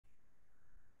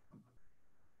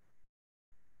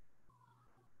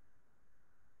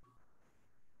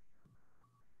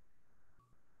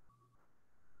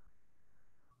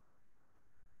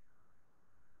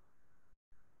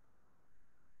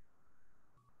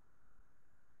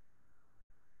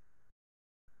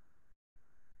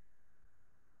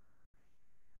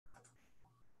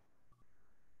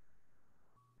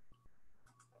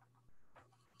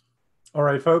All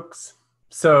right, folks.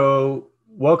 So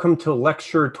welcome to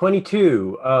lecture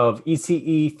 22 of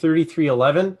ECE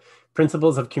 3311,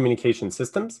 Principles of Communication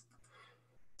Systems.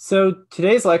 So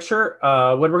today's lecture,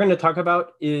 what we're going to talk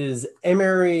about is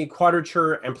M-ary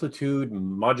quadrature amplitude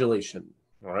modulation.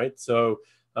 All right, so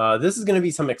this is going to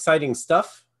be some exciting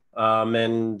stuff,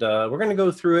 and we're going to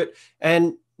go through it.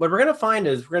 And what we're going to find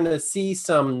is we're going to see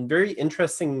some very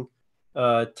interesting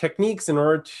techniques in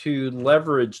order to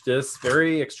leverage this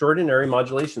very extraordinary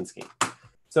modulation scheme.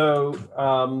 So,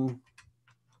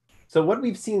 so what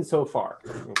we've seen so far,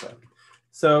 okay.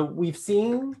 So we've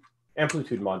seen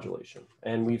amplitude modulation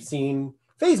and we've seen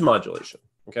phase modulation,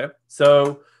 okay.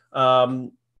 So,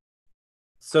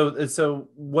 so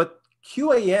what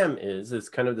QAM is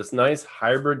kind of this nice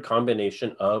hybrid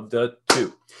combination of the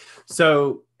two.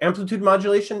 So amplitude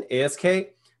modulation, ASK,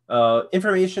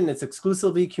 information is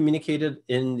exclusively communicated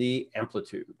in the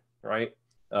amplitude, right?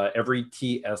 Every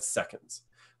TS seconds.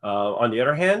 On the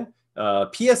other hand,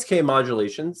 PSK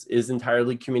modulations is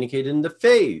entirely communicated in the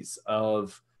phase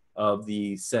of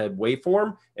the said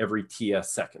waveform every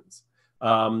TS seconds.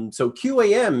 So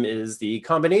QAM is the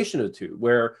combination of the two,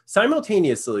 where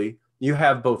simultaneously you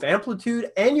have both amplitude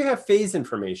and you have phase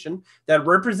information that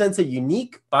represents a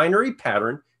unique binary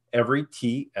pattern every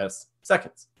TS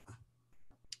seconds.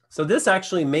 So this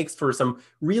actually makes for some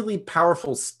really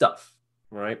powerful stuff,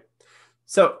 right?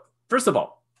 So first of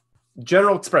all,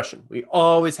 general expression. We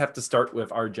always have to start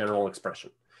with our general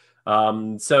expression.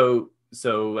 So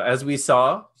as we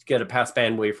saw, you get a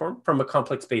passband waveform from a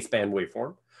complex baseband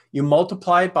waveform. You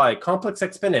multiply it by a complex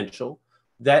exponential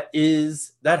that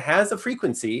has a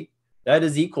frequency that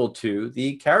is equal to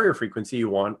the carrier frequency you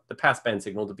want the passband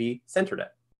signal to be centered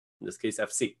at, in this case,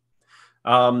 FC.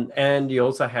 And you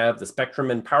also have the spectrum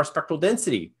and power spectral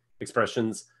density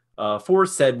expressions for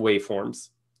said waveforms,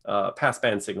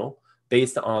 passband signal,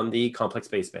 based on the complex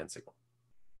baseband signal,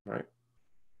 right?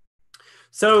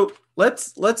 So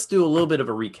let's do a little bit of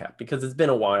a recap because it's been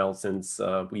a while since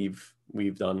we've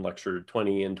done lecture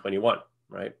 20 and 21,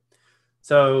 right?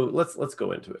 So let's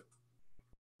go into it.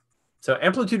 So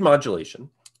amplitude modulation.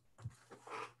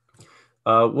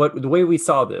 The way we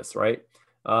saw this, right?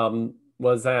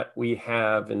 Was that we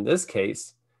have, in this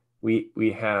case,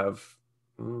 we have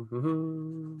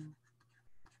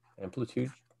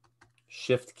amplitude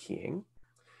shift keying.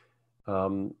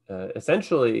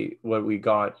 Essentially, what we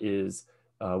got is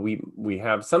we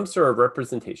have some sort of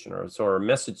representation or sort of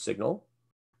message signal,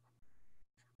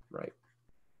 right?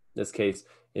 This case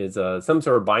is some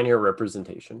sort of binary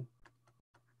representation.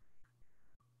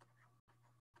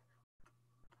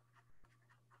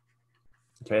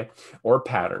 Okay, or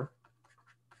pattern.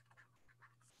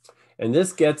 And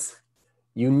this gets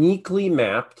uniquely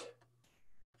mapped.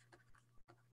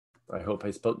 I hope I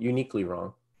spelled uniquely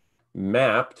wrong.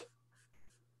 Mapped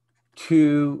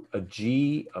to a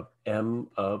G of M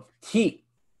of T.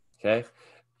 Okay.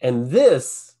 And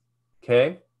this,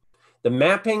 okay, the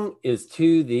mapping is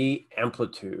to the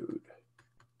amplitude.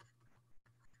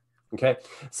 Okay.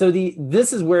 So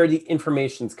this is where the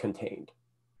information is contained.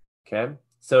 Okay.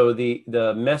 So the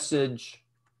message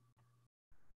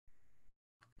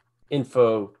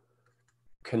info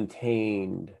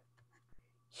contained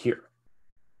here.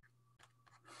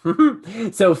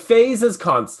 So phase is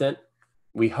constant,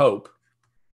 we hope,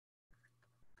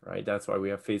 right? That's why we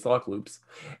have phase lock loops.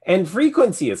 And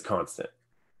frequency is constant.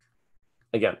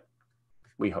 Again,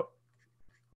 we hope.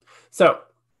 So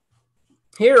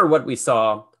here what we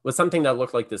saw was something that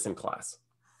looked like this in class,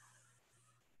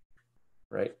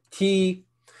 right? T,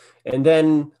 and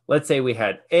then let's say we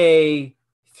had A,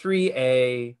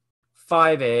 3A,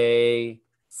 5A,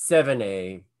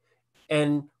 7A,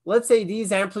 and let's say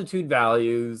these amplitude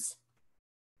values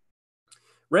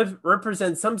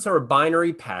represent some sort of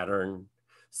binary pattern.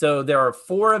 So there are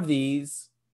 4 of these,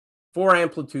 4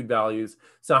 amplitude values.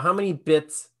 So how many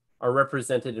bits are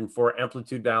represented in 4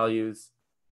 amplitude values?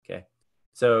 Okay.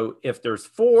 So if there's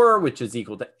 4, which is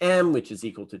equal to M, which is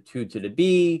equal to 2 to the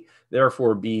B,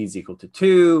 therefore B is equal to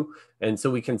 2. And so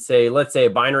we can say, let's say a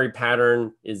binary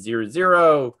pattern is 0,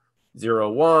 0,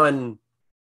 0, 1,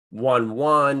 1,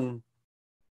 1,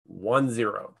 1,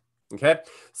 0. Okay.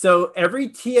 So every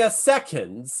TS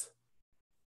seconds,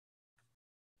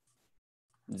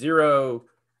 0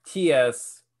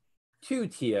 TS, 2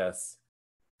 TS,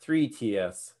 3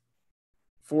 TS,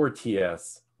 4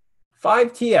 TS,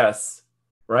 5 TS,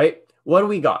 right? What do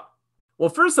we got? Well,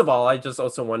 first of all, I just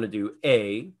also want to do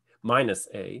A minus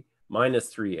 3A,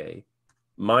 minus 5A,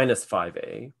 minus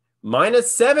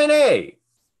 7A,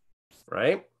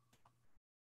 right?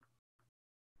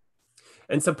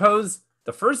 And suppose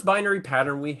the first binary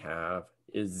pattern we have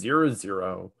is 0,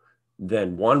 0,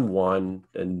 then 1, 1,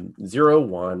 then 0,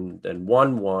 1, then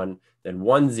 1, 1, then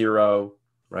 1, 0,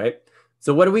 right?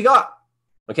 So what do we got?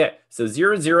 Okay, so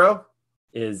 0, 0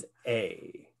 is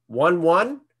A. 1,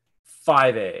 1,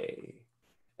 5A.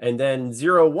 And then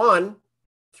 0, 1,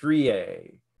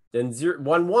 3A. Then 0,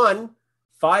 1, 1,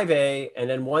 5A. And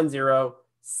then 1, 0,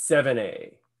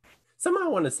 7A. Somehow I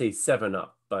want to say 7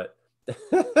 up, but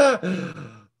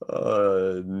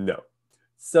no.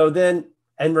 So then,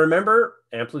 and remember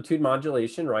amplitude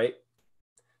modulation, right?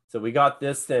 So we got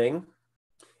this thing.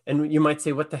 And you might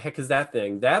say, what the heck is that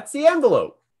thing? That's the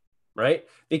envelope, right?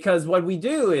 Because what we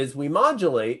do is we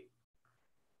modulate.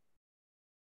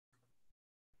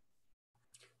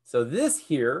 So this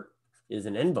here is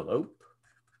an envelope.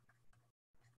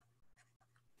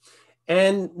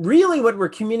 And really what we're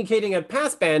communicating at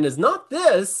passband is not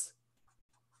this.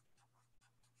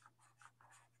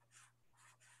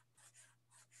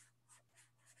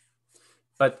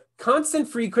 But constant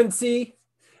frequency,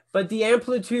 but the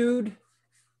amplitude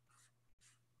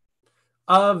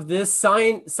of this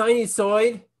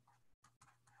sinusoid,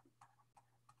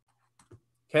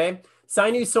 okay?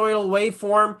 Sinusoidal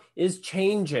waveform is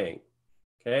changing,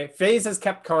 okay? Phase is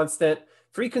kept constant,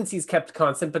 frequency is kept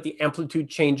constant, but the amplitude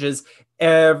changes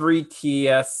every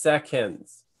TS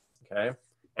seconds, okay?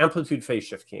 Amplitude phase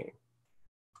shift keying.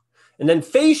 And then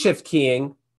phase shift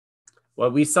keying,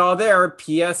 what we saw there,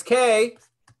 PSK,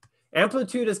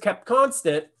 amplitude is kept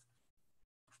constant,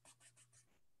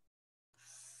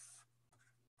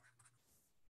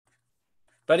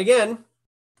 but again,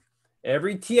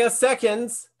 every TS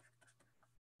seconds,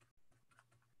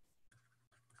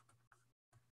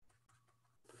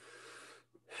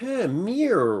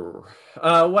 mirror.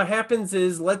 What happens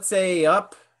is, let's say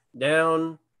up,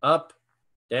 down, up,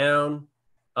 down,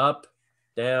 up,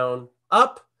 down,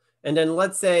 up. And then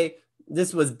let's say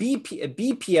this was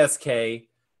BPSK.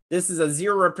 This is a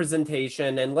 0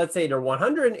 representation. And let's say they're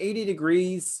 180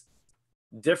 degrees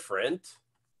different.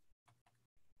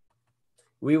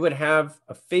 We would have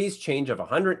a phase change of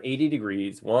 180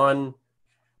 degrees. 1,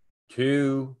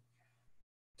 2,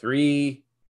 3.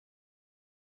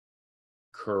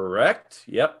 Correct.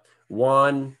 Yep.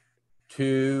 1,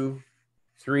 2,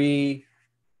 3.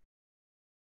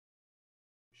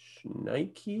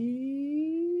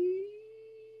 Nike.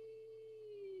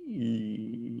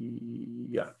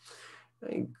 Yeah.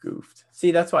 I goofed.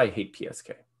 See, that's why I hate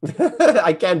PSK.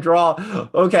 I can't draw.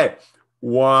 Okay.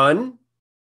 1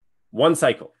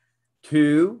 cycle.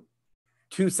 2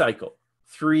 cycle.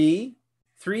 3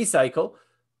 cycle.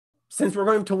 Since we're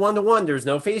going to 1 to 1, there's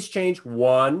no phase change.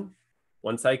 1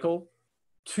 cycle.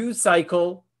 2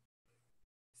 cycle.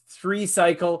 3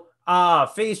 cycle.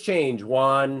 Phase change.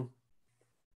 1,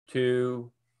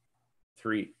 2,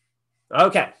 3.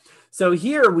 Okay. So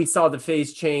here we saw the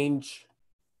phase change.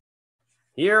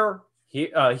 Here,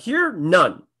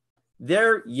 none.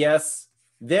 There, yes.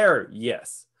 There,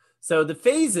 yes. So the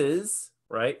phases,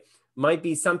 right, might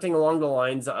be something along the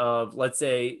lines of, let's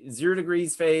say, 0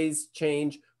 degrees phase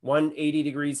change, 180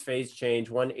 degrees phase change,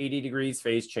 180 degrees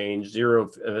phase change, 0.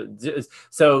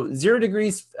 So 0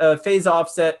 degrees phase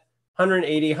offset,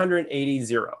 180,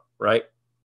 0, right?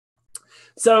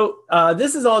 So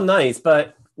this is all nice,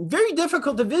 but very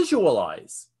difficult to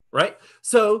visualize, right?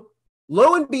 So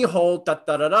lo and behold,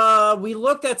 we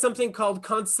looked at something called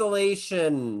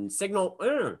constellation signal.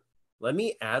 Let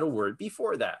me add a word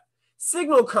before that.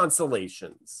 Signal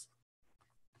constellations.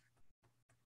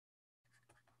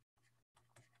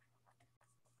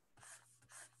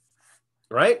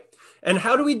 Right? And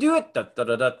how do we do it?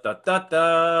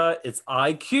 It's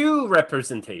IQ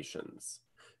representations.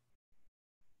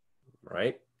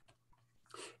 Right?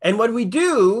 And what we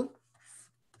do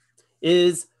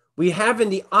is we have in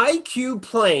the IQ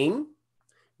plane,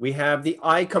 we have the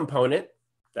I component.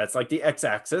 That's like the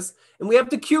x-axis. And we have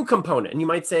the q component. And you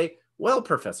might say, well,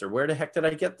 professor, where the heck did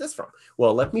I get this from?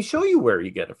 Well, let me show you where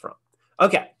you get it from.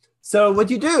 Okay, so what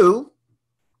you do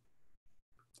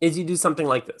is you do something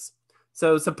like this.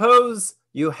 So suppose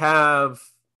you have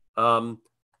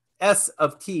S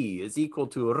of t is equal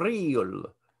to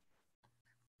real,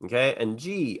 okay, and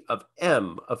g of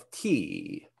m of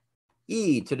t,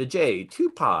 e to the j, 2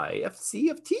 pi fc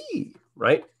of t,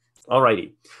 right? All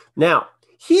righty. Now,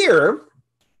 here,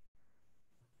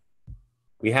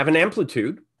 we have an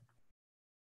amplitude,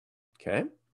 okay?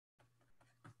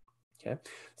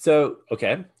 So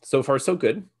far so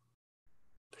good.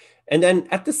 And then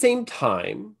at the same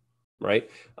time, right,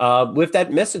 with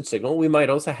that message signal, we might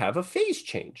also have a phase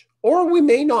change, or we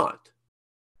may not,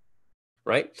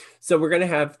 right? So we're going to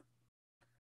have,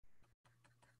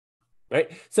 right?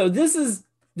 So this is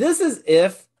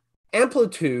if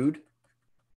amplitude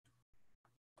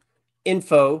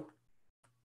info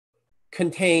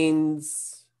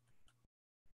contains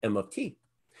m of t.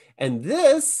 And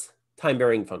this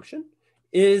time-varying function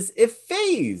is if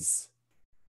phase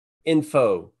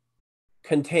info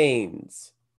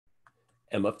contains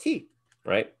m of t,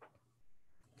 right?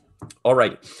 All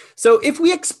right. So if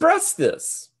we express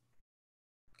this,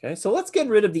 okay, so let's get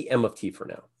rid of the m of t for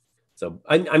now. So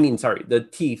I mean, sorry, the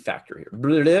t factor here.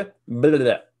 Blah, blah,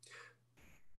 blah.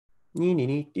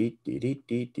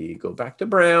 Go back to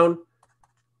Brown.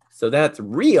 So that's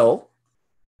real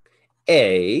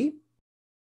a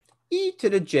e to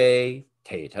the j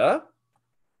theta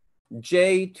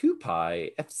j 2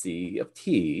 pi fc of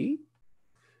t.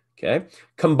 Okay,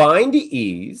 combine the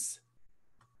e's.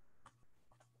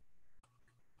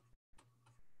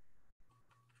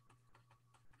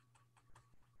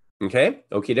 Okay,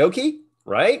 okie dokie,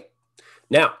 right?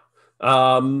 Now,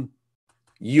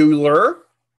 Euler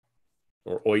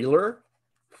or Euler.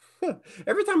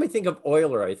 Every time I think of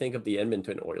Euler, I think of the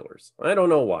Edmonton Oilers. I don't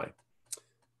know why.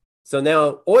 So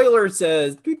now Euler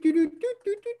says,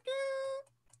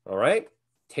 all right,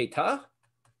 theta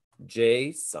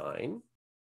j sine.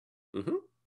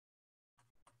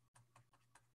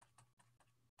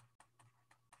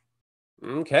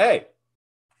 Okay.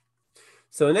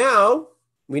 So now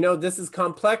we know this is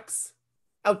complex.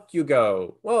 Out you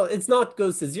go. Well, it's not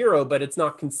goes to 0, but it's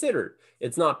not considered.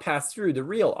 It's not passed through the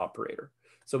real operator.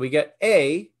 So we get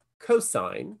a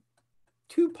cosine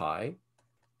 2 pi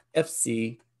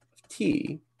fc of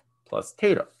t plus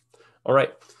theta. All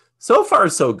right. So far,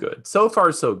 so good. So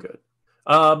far, so good.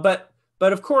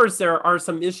 But of course, there are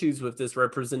some issues with this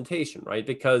representation, right?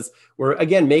 Because we're,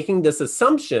 again, making this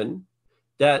assumption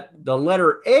that the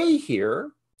letter A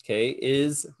here, okay,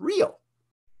 is real,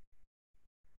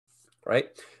 right?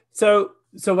 So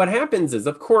what happens is,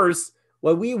 of course,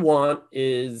 what we want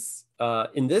is,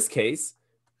 in this case,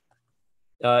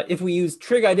 if we use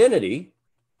trig identity,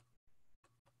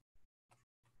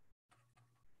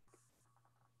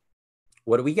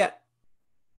 what do we get?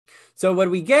 So what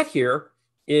we get here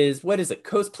is, what is it?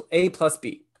 Cos A plus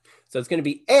B. So it's going to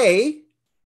be A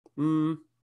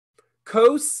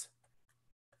cos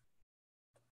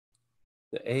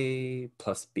A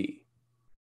plus B.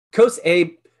 Cos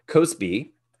A cos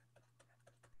B.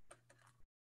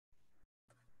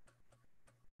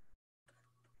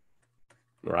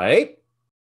 Right?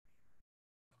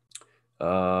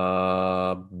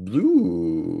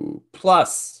 Blue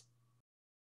plus.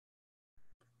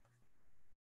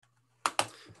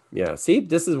 Yeah, see,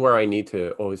 this is where I need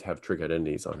to always have trig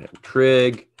identities on hand.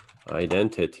 Trig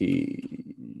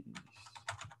identity.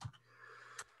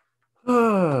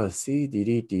 C, D,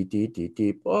 D, D, D, D,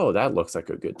 D. Oh, that looks like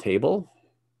a good table.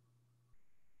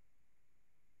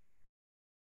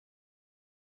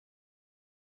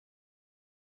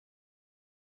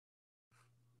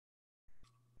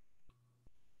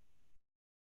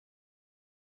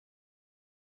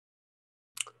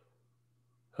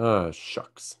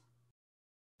 Shucks.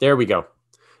 There we go.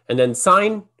 And then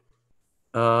sine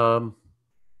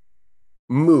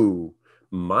mu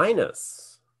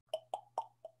minus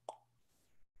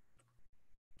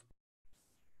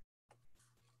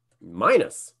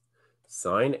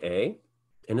sine A.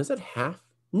 And is it half?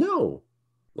 No.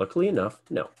 Luckily enough,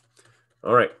 no.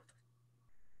 All right.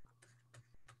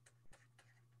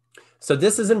 So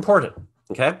this is important,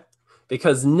 okay?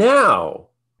 Because now,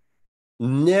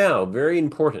 very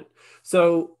important.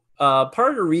 So part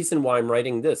of the reason why I'm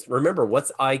writing this, remember,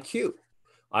 what's IQ?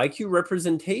 IQ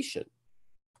representation,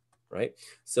 right?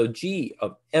 So G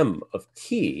of M of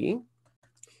T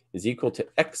is equal to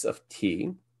X of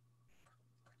T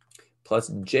plus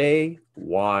J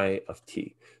Y of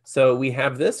T. So we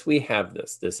have this, we have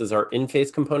this. This is our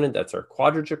in-phase component. That's our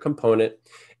quadrature component.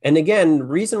 And again, the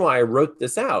reason why I wrote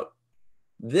this out,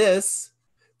 this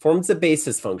forms the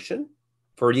basis function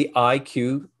for the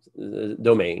IQ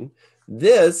domain.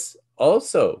 This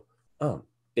also,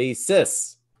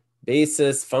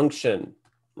 basis function,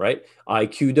 right?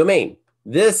 IQ domain.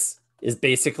 This is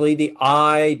basically the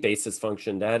I basis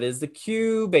function. That is the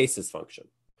Q basis function.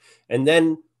 And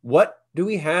then what do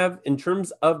we have in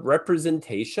terms of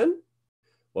representation?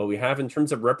 What we have in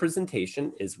terms of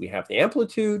representation is we have the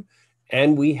amplitude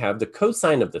and we have the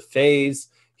cosine of the phase.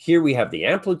 Here we have the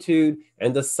amplitude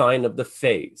and the sine of the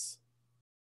phase.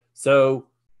 So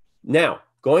now,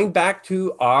 going back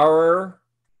to our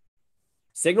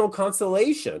signal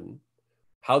constellation,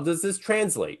 how does this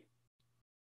translate?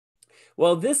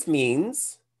 Well, this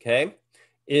means, okay,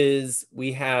 is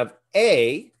we have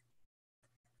A,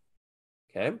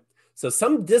 okay, so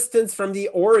some distance from the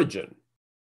origin,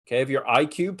 okay, of your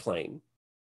IQ plane,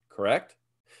 correct?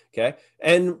 Okay.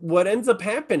 And what ends up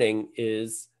happening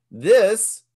is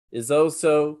this is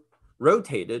also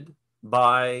rotated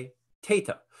by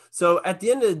theta. So at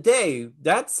the end of the day,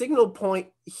 that signal point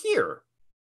here,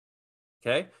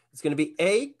 okay, it's going to be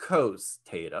A cos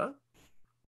theta,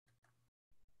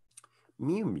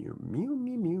 mu, mu, mu,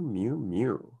 mu, mu, mu,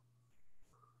 mu.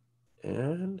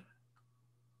 And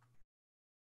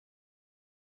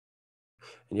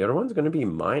the other one's going to be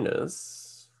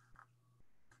minus.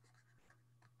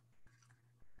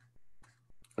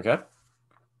 Okay.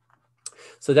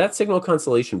 So that's signal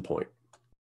constellation point.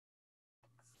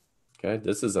 Okay,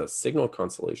 this is a signal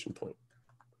constellation point.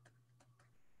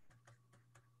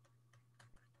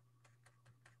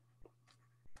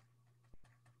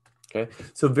 Okay,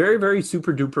 so very, very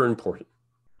super duper important.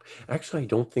 Actually, I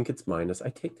don't think it's minus. I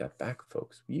take that back,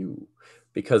 folks.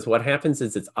 Because what happens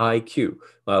is it's IQ.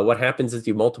 What happens is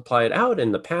you multiply it out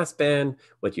in the passband.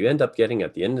 What you end up getting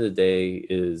at the end of the day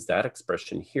is that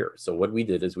expression here. So what we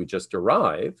did is we just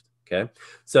derived. Okay,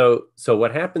 so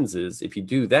what happens is if you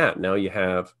do that, now you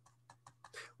have,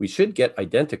 we should get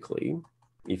identically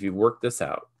if you work this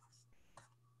out.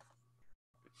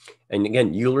 And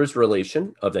again, Euler's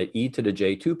relation of that e to the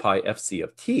j2 pi fc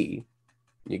of t,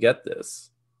 you get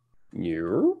this.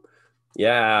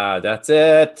 Yeah, that's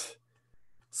it.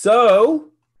 So,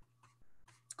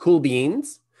 cool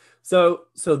beans. So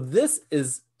this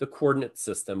is the coordinate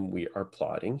system we are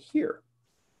plotting here,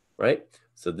 right?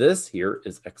 So this here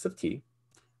is x of t.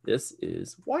 This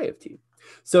is y of t.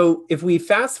 So if we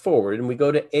fast forward and we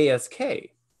go to ASK,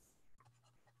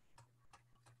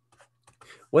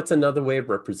 what's another way of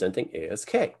representing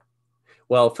ASK?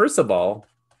 Well, first of all,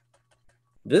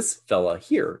 this fella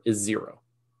here is 0.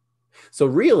 So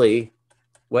really,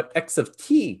 what x of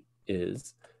t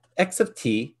is, x of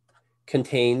t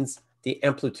contains the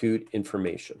amplitude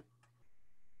information.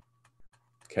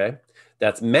 Okay,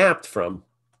 that's mapped from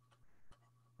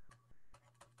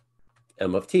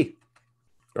m of t,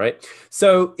 right?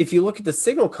 So if you look at the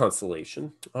signal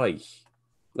constellation,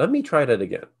 let me try that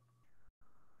again.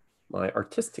 My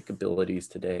artistic abilities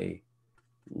today,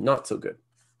 not so good,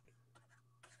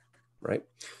 right?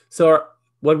 So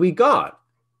what we got,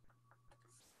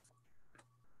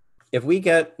 if we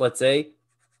get, let's say,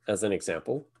 as an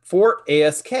example, for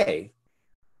ASK,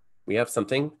 we have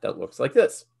something that looks like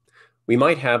this. We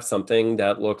might have something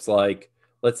that looks like,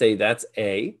 let's say that's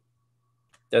A,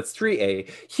 that's 3A.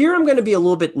 Here I'm going to be a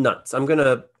little bit nuts. I'm going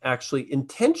to actually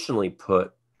intentionally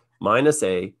put minus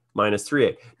A, minus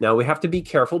 3A. Now we have to be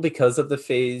careful because of the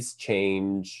phase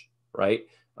change, right?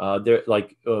 When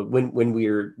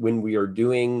we are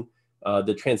doing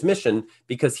the transmission,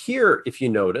 because here, if you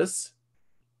notice,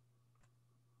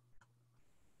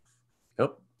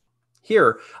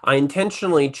 here, I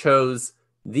intentionally chose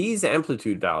these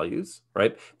amplitude values,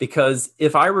 right? Because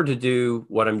if I were to do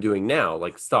what I'm doing now,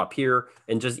 like stop here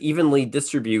and just evenly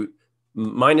distribute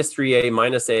minus 3A,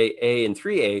 minus A, and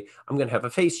 3A, I'm going to have a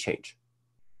phase change,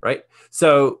 right?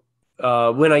 So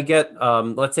when I get,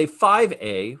 let's say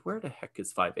 5A, where the heck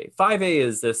is 5A? 5A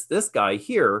is this guy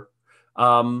here.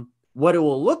 What it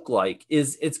will look like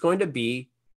is it's going to be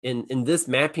in this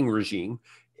mapping regime,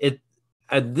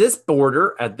 at this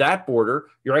border, at that border,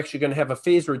 you're actually going to have a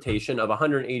phase rotation of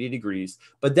 180 degrees.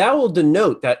 But that will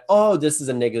denote that, oh, this is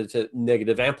a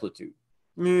negative amplitude.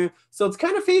 So it's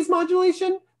kind of phase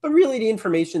modulation, but really the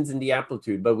information's in the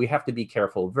amplitude. But we have to be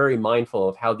careful, very mindful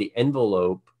of how the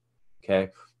envelope,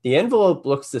 okay? The envelope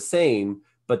looks the same,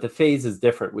 but the phase is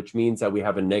different, which means that we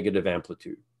have a negative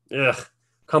amplitude. Ugh,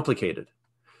 complicated.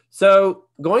 So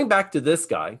going back to this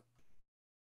guy,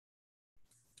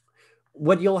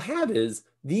 what you'll have is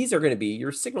these are going to be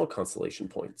your signal constellation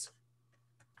points,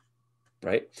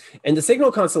 right? And the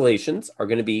signal constellations are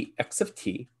going to be x of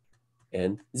t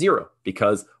and 0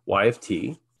 because y of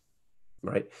t,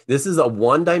 right? This is a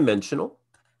one-dimensional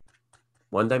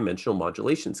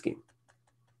modulation scheme.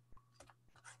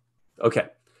 Okay,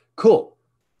 cool.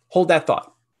 Hold that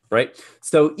thought, right?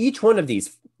 So each one of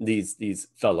these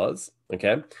fellas,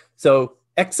 okay? So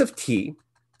x of t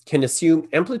can assume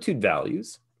amplitude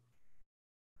values,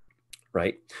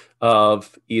 right,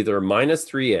 of either minus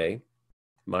 3A,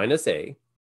 minus A,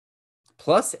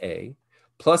 plus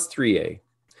 3A.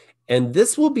 And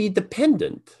this will be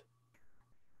dependent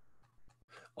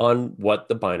on what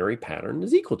the binary pattern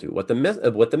is equal to, what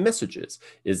the message is.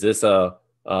 Is this a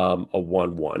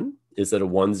 1-1? Is it a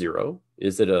 1-0?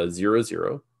 Is it a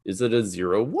 0-0? Is it a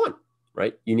 0-1,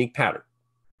 right? Unique pattern.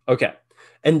 Okay.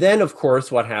 And then, of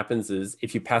course, what happens is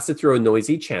if you pass it through a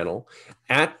noisy channel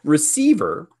at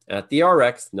receiver, at the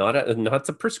RX, not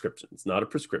a prescription. It's not a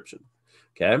prescription.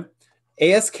 Okay.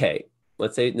 ASK,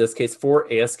 let's say in this case for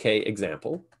ASK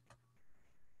example,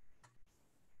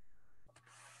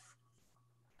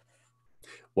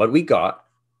 what we got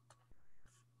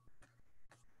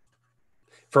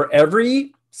for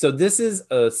every, so this is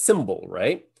a symbol,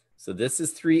 right? So this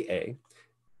is 3a,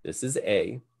 this is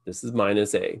a, this is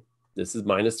minus a, this is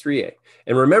minus 3a.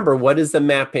 And remember, what is the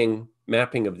mapping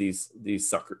of these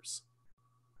suckers?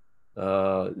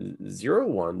 0,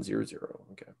 1, 0, 0,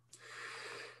 okay.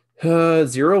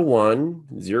 0,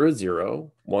 1, 0,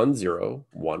 0, 1, 0,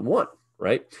 1, 1,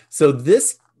 right? So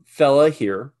this fella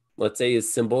here, let's say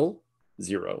is symbol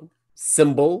 0,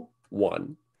 symbol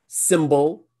 1,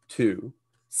 symbol 2,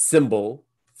 symbol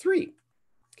 3,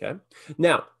 okay?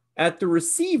 Now, at the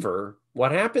receiver,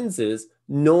 what happens is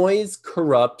noise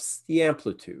corrupts the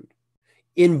amplitude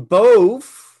in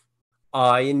both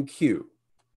I and Q,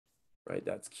 right?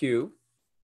 That's Q,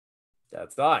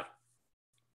 that's I.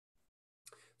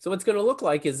 So what's going to look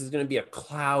like is there's going to be a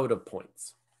cloud of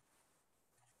points.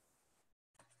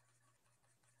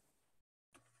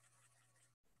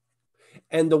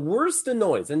 And the worse the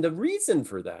noise, and the reason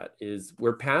for that is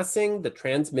we're passing the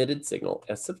transmitted signal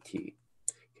S of t,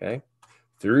 okay,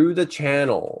 through the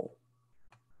channel.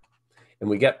 And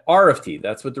we get R of t,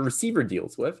 that's what the receiver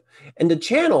deals with. And the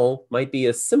channel might be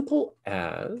as simple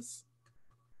as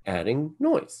adding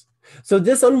noise. So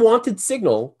this unwanted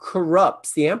signal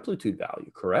corrupts the amplitude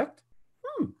value, correct?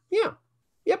 Yeah.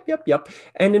 Yep.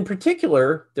 And in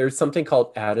particular, there's something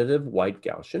called additive white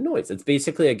Gaussian noise. It's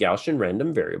basically a Gaussian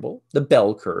random variable, the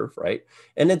bell curve, right?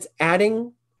 And it's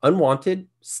adding unwanted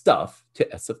stuff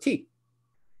to S of t.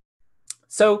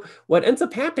 So what ends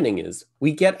up happening is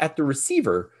we get at the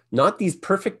receiver, not these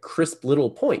perfect crisp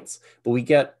little points, but we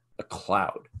get a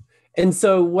cloud. And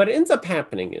so what ends up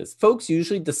happening is folks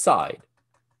usually decide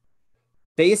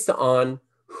based on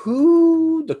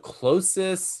who the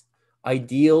closest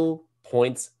ideal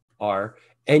points are,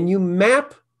 and you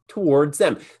map towards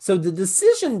them. So the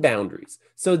decision boundaries,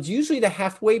 so it's usually the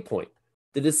halfway point.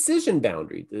 The decision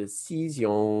boundary, the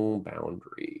decision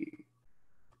boundary,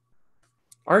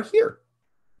 are here.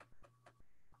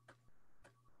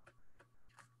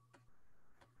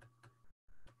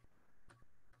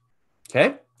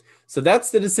 Okay, so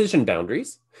that's the decision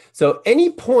boundaries. So any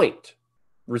point,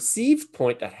 received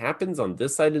point that happens on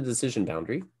this side of the decision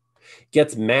boundary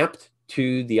gets mapped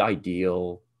to the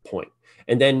ideal point.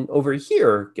 And then over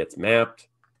here gets mapped,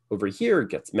 over here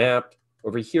gets mapped,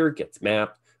 over here gets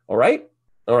mapped. All right?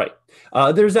 All right.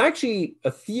 There's actually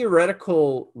a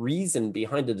theoretical reason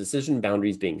behind the decision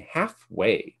boundaries being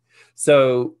halfway.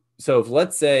 So if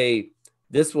let's say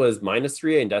this was minus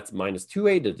 3a and that's minus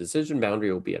 2a, the decision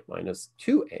boundary will be at minus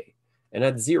 2a and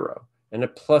at 0 and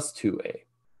at plus 2a,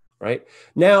 right?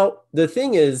 Now, the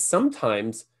thing is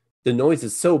sometimes the noise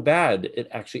is so bad, it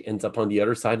actually ends up on the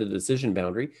other side of the decision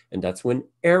boundary, and that's when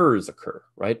errors occur,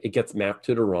 right? It gets mapped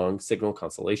to the wrong signal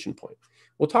constellation point.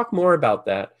 We'll talk more about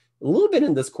that a little bit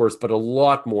in this course, but a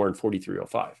lot more in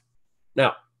 4305.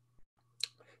 Now,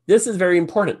 this is very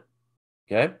important,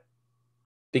 okay?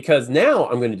 Because now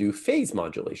I'm going to do phase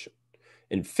modulation.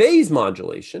 In phase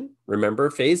modulation, remember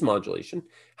phase modulation,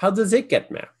 how does it get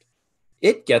mapped?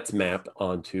 It gets mapped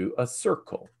onto a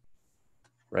circle.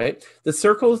 Right? The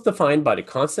circle is defined by the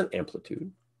constant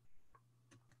amplitude,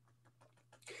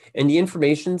 and the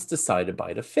information is decided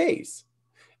by the phase.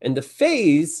 And the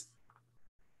phase,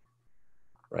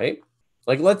 right?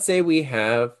 Like let's say we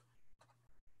have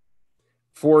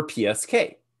 4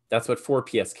 PSK. That's what 4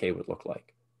 PSK would look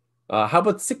like. How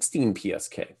about 16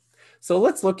 PSK? So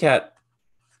let's look at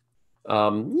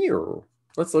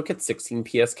 16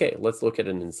 PSK. Let's look at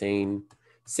an insane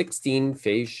 16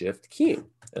 phase shift keying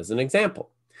as an example.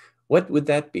 What would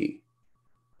that be?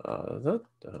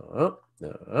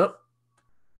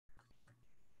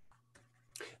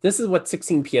 This is what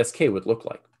 16 PSK would look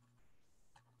like.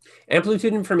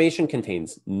 Amplitude information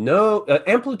contains no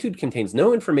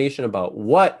information about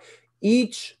what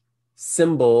each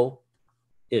symbol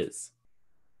is.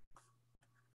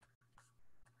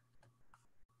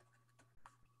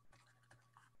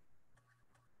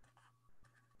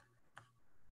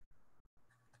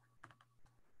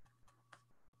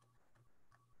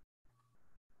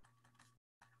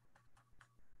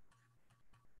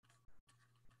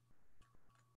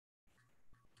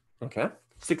 Okay,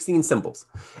 16 symbols.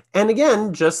 And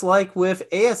again, just like with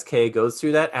ASK goes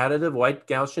through that additive white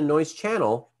Gaussian noise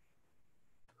channel.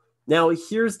 Now,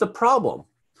 here's the problem.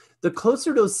 The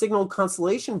closer those signal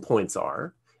constellation points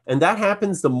are, and that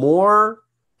happens the more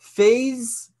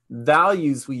phase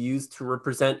values we use to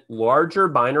represent larger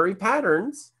binary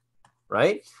patterns,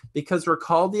 right? Because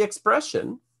recall the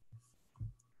expression.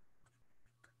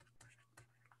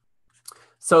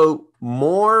 So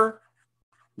more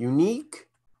unique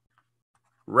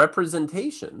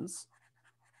representations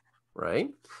right?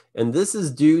 And this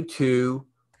is due to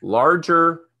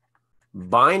larger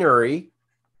binary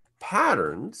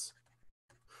patterns.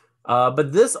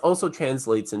 But this also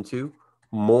translates into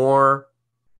more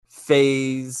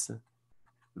phase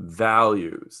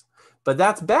values. But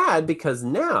that's bad because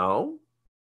now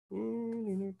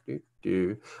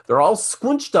they're all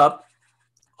squinched up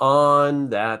on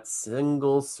that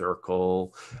single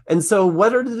circle. And so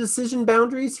what are the decision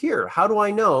boundaries here? How do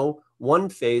I know one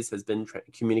phase has been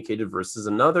communicated versus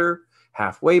another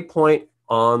halfway point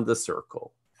on the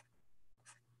circle,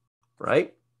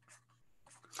 right?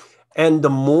 And the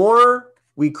more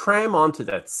we cram onto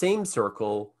that same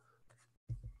circle,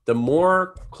 the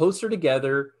more closer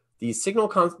together these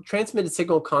transmitted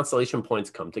signal constellation points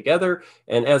come together.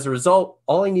 And as a result,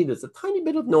 all I need is a tiny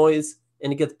bit of noise,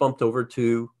 and it gets bumped over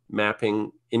to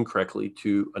mapping incorrectly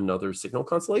to another signal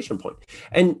constellation point.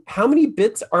 And how many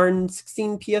bits are in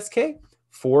 16 PSK?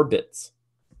 4 bits,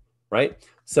 right?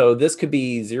 So this could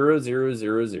be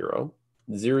 0000,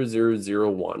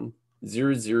 0001,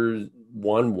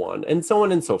 0011, and so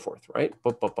on and so forth, right?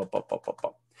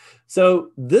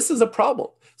 So this is a problem.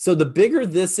 So the bigger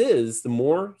this is, the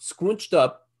more squinched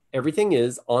up everything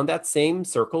is on that same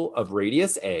circle of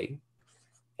radius A,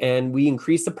 and we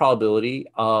increase the probability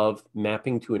of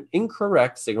mapping to an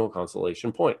incorrect signal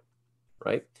constellation point,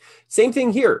 right? Same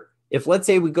thing here. If let's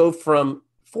say we go from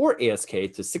 4 ASK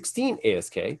to 16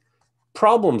 ASK,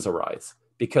 problems arise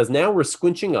because now we're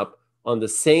squinching up on the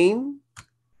same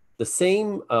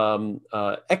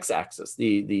x-axis,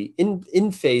 the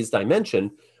in-phase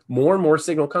dimension, more and more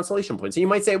signal constellation points. And you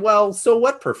might say, well, so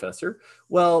what, professor?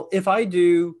 Well, if I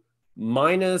do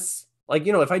minus,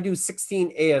 if I do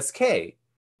 16 ASK,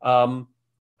 how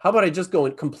about I just go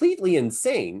completely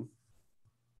insane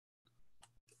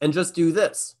and just do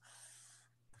this,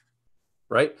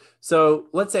 right? So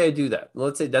let's say I do that.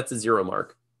 Let's say that's a 0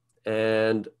 mark,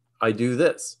 and I do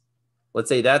this. Let's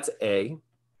say that's A,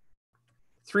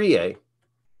 3A,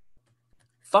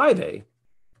 5A,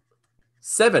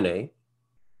 7A,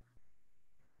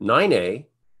 9A,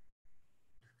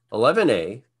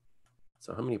 11A.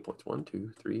 So how many points? 1,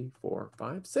 2, 3, 4,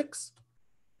 5, 6.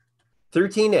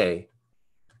 13A,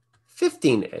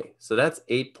 15A. So that's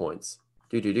 8 points.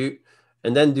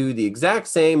 And then do the exact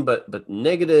same, but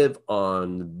negative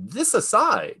on this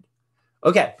aside.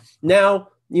 Okay, now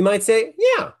you might say,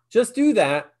 yeah, just do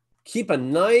that. Keep a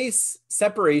nice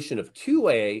separation of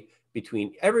 2A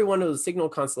between every one of the signal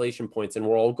constellation points, and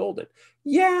we're all golden.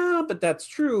 Yeah, but that's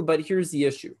true. But here's the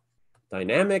issue.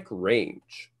 Dynamic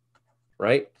range,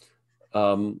 right,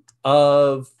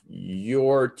 of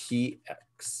your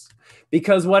TX.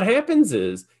 Because what happens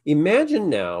is, imagine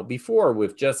now, before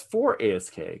with just 4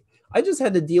 ASK, I just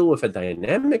had to deal with a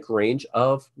dynamic range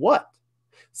of what?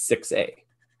 6A.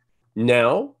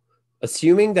 Now,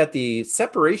 assuming that the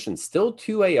separation's still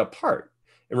 2A apart,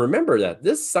 and remember that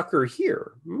this sucker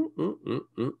here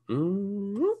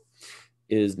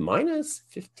is minus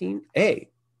 15A.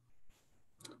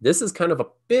 This is kind of a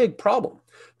big problem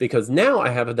because now I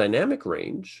have a dynamic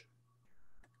range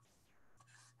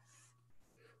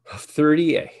of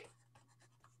 30A.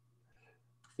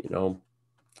 I'm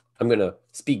going to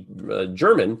speak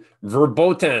German,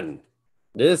 verboten.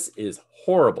 This is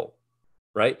horrible,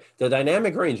 right? The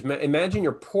dynamic range, imagine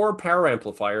your poor power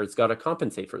amplifier has got to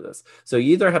compensate for this. So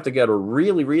you either have to get a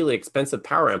really, really expensive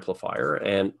power amplifier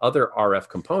and other RF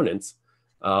components,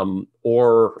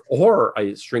 or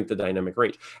I shrink the dynamic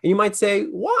range. And you might say,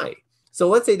 why? So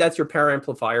let's say that's your power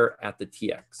amplifier at the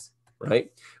TX,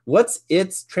 right? What's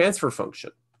its transfer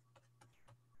function?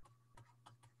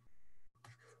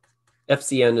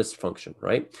 FCN is function,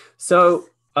 right? So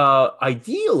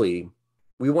ideally,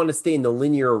 we want to stay in the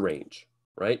linear range,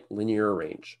 right? Linear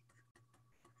range.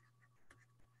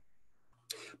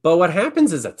 But what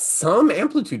happens is at some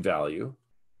amplitude value,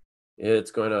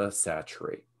 it's going to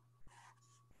saturate.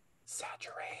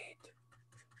 Saturate.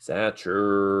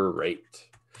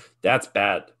 That's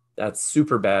bad. That's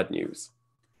super bad news.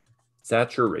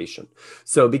 Saturation.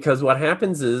 So because what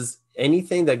happens is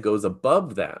anything that goes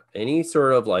above that, any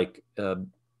sort of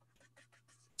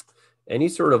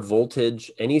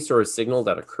voltage, any sort of signal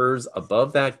that occurs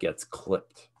above that gets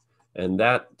clipped. And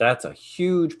that's a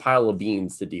huge pile of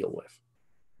beans to deal with,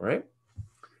 right?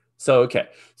 So, okay.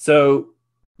 So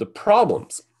the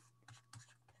problems.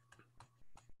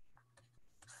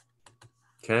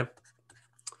 Okay.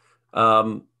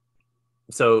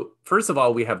 So first of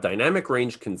all, we have dynamic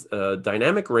range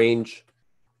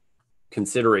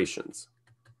considerations.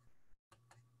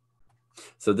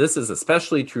 So this is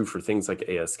especially true for things like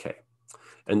ASK.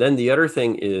 And then the other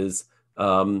thing is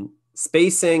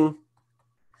spacing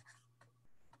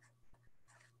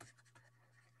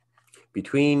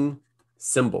between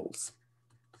symbols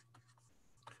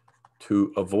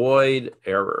to avoid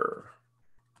error.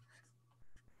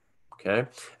 Okay,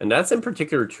 and that's in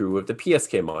particular true of the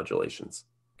PSK modulations.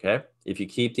 Okay, if you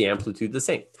keep the amplitude the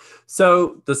same.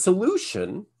 So the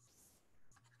solution,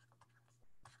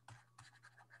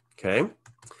 okay,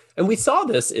 and we saw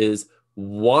this is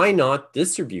why not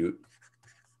distribute,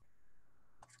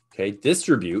 okay,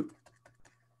 distribute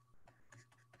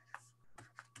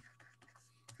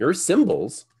your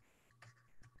symbols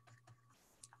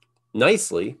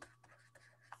nicely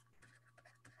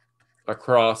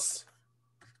across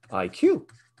IQ.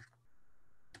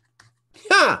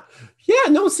 Yeah,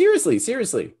 no,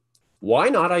 seriously. Why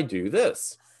not I do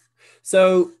this?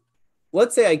 So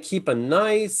let's say I keep a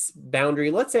nice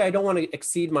boundary. Let's say I don't want to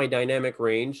exceed my dynamic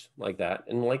range like that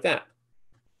and like that.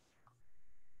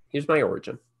 Here's my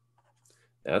origin.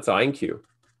 That's I and Q.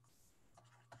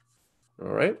 All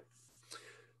right.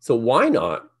 So why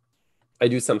not I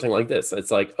do something like this?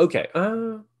 It's like, okay,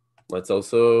 let's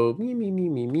also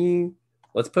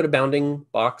let's put a bounding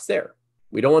box there.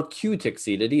 We don't want Q to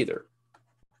exceed it either.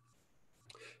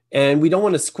 And we don't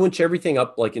want to squinch everything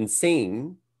up like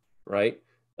insane, right?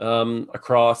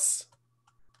 Across,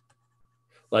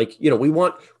 like, you know, we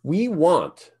want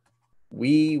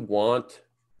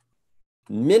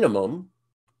minimum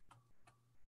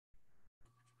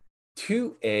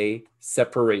 2A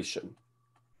separation,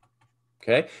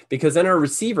 okay? Because then our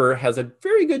receiver has a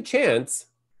very good chance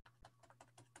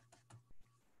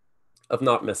of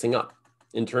not messing up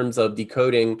in terms of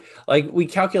decoding. Like, we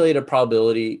calculate a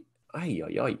probability,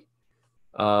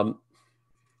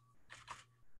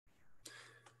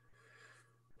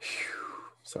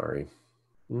 sorry.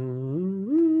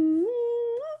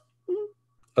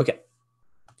 Okay,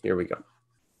 here we go.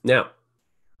 Now,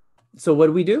 so what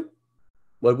do we do?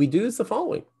 What we do is the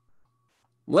following.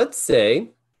 Let's say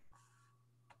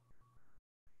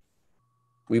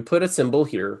we put a symbol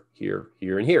here, here,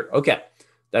 here, and here. Okay,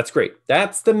 that's great.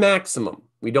 That's the maximum.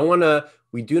 We do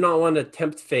not want to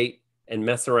tempt fate and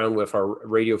mess around with our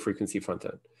radio frequency front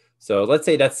end. So let's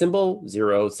say that's symbol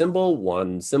 0, symbol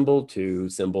 1, symbol 2,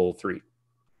 symbol 3.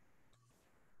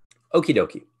 Okie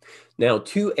dokie. Now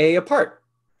 2A apart.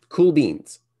 Cool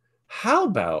beans. How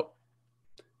about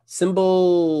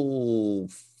symbol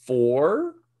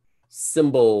 4,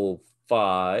 symbol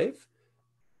 5,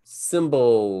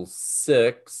 symbol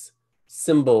 6,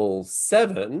 symbol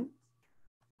 7,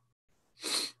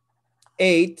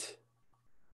 8,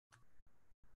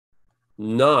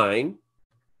 9,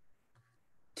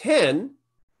 10,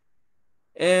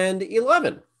 and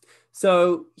 11.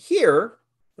 So here,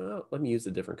 well, let me use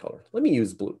a different color. Let me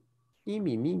use blue.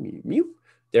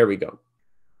 There we go.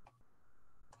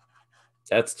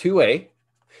 That's 2A,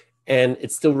 and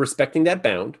it's still respecting that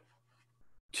bound.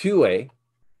 2A,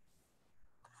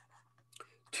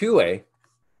 2A,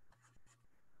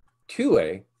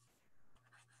 2A.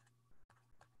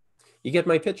 You get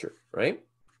my picture, right?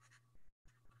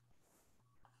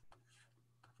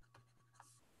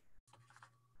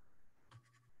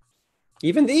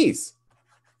 Even these.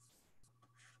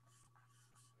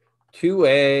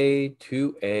 2A,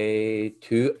 2A,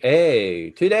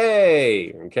 2A,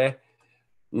 today, okay?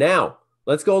 Now,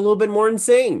 let's go a little bit more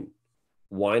insane.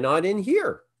 Why not in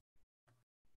here?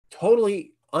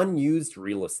 Totally unused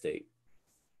real estate.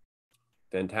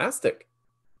 Fantastic.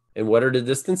 And what are the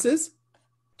distances?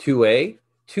 2A,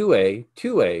 2A,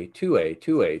 2A, 2A,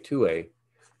 2A, 2A.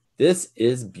 This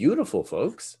is beautiful,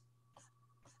 folks.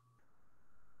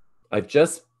 I've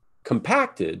just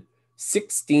compacted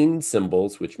 16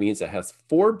 symbols, which means it has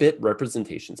 4-bit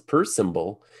representations per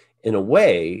symbol in a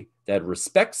way that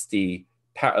respects the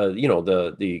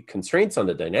the constraints on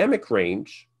the dynamic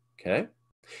range, okay?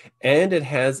 And it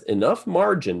has enough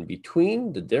margin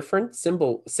between the different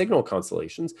signal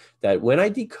constellations that when I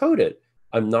decode it,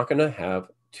 I'm not going to have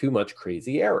too much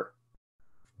crazy error.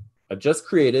 I've just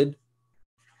created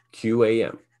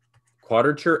QAM,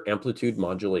 quadrature amplitude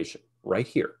modulation, right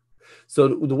here. So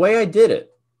the way I did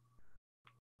it,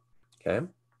 okay,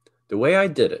 the way I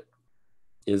did it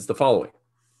is the following.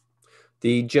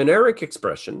 The generic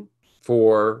expression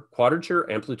for quadrature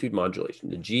amplitude modulation,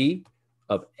 the G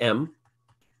of M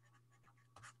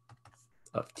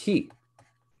of T,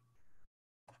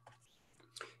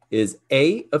 is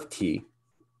A of T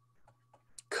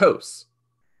cos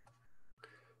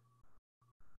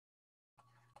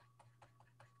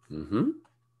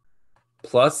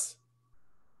plus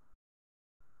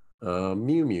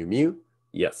mu,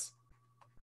 yes,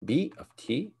 B of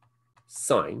T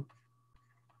sine,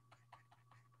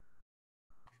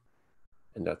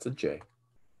 and that's a J.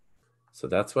 So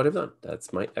that's what I've done.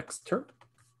 That's my X term.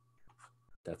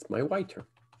 That's my Y term.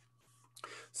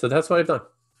 So that's what I've done.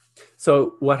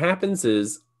 So what happens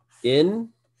is in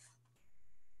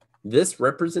this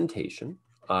representation,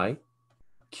 I,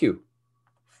 Q,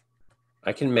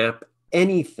 I can map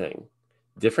anything,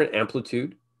 different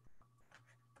amplitude.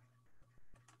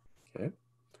 Okay.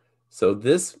 So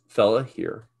this fella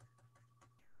here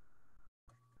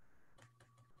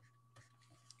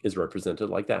is represented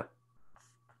like that.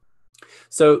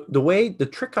 So the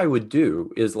trick I would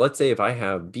do is, let's say if I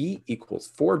have B equals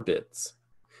 4 bits,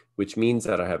 which means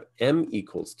that I have M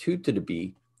equals 2 to the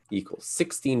B equals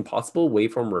 16 possible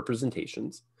waveform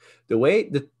representations. The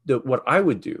way what I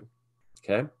would do,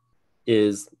 okay,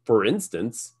 is, for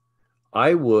instance,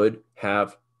 I would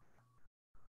have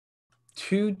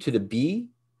 2 to the B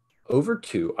over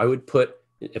 2. I would put,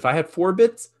 if I had 4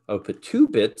 bits, I would put 2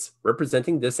 bits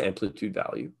representing this amplitude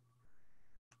value.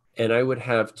 And I would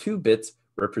have 2 bits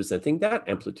representing that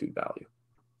amplitude value.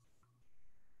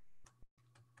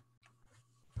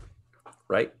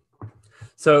 Right?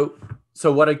 So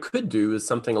what I could do is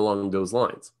something along those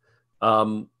lines. I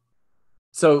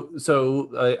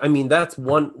mean, that's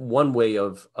one way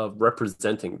of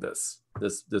representing this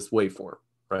waveform,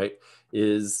 right?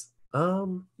 Is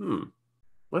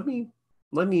let me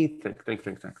think.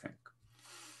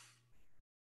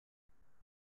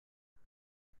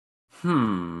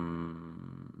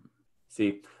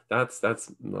 See, that's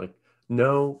like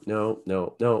no.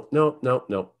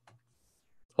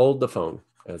 Hold the phone,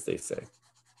 as they say.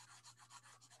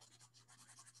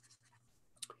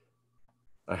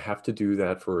 I have to do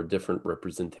that for a different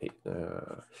representation.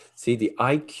 See, the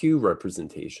IQ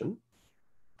representation.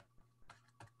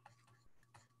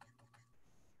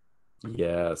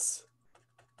 Yes.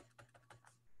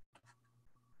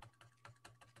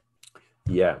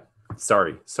 Yeah.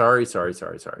 Sorry.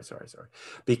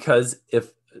 Because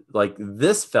if, like,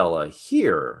 this fella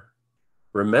here,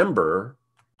 remember,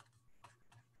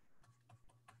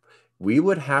 we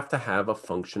would have to have a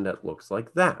function that looks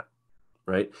like that,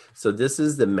 right? So this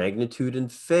is the magnitude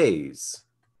and phase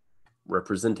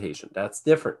representation. That's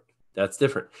different.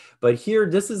 But here,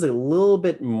 this is a little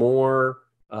bit more,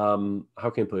 how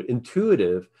can I put it,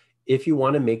 intuitive if you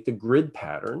want to make the grid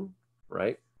pattern,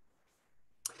 right?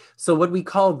 So what we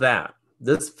call that,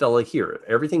 this fella here,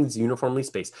 everything's uniformly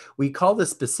spaced. We call this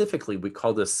specifically, we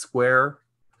call this square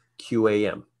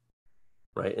QAM,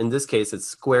 right? In this case, it's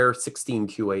square 16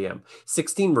 QAM.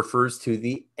 16 refers to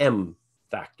the M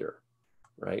factor,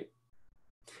 right?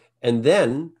 And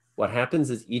then what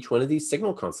happens is each one of these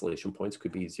signal constellation points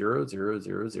could be 0, 0,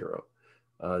 0, 0,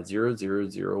 0, 0,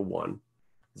 0, 1,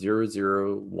 0,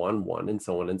 0, 1, 1, and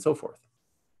so on and so forth,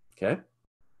 okay?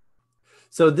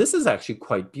 So this is actually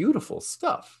quite beautiful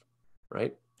stuff,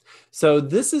 right? So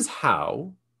this is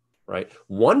how, right,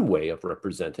 one way of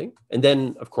representing. And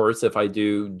then, of course, if I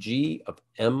do G of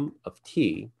M of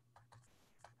T,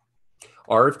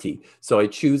 R of T, so I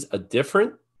choose a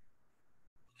different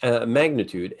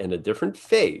magnitude and a different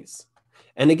phase.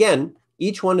 And again,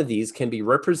 each one of these can be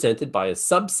represented by a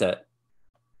subset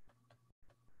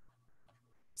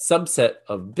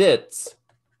of bits,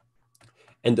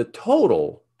 and the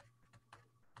total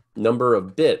number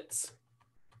of bits,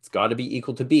 it's got to be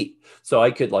equal to B. So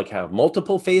I could like have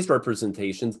multiple phase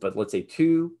representations, but let's say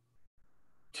two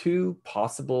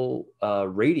possible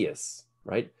radius,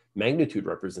 right? Magnitude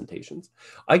representations.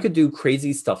 I could do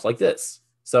crazy stuff like this.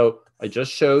 So I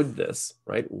just showed this,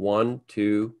 right? 1,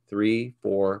 2, 3,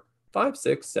 4, 5,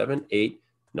 6, 7, 8,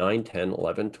 9, 10,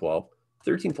 11, 12,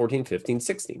 13, 14, 15,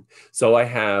 16. So I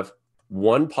have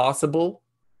one possible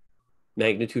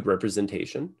magnitude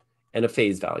representation and a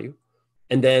phase value.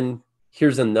 And then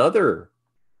here's another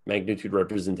magnitude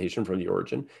representation from the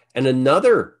origin and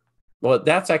another, well,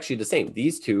 that's actually the same.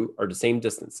 These two are the same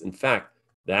distance. In fact,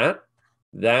 that,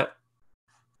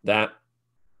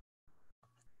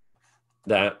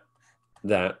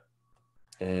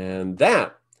 and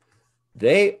that,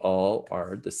 they all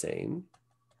are the same.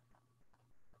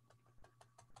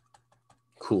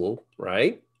 Cool,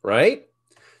 right?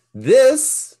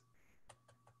 This,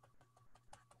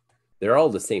 they're all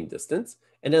the same distance.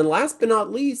 And then last but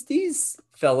not least, these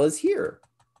fellas here.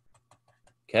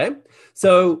 Okay,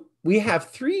 so we have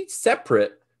 3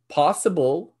 separate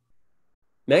possible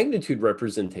magnitude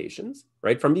representations,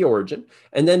 right, from the origin.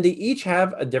 And then they each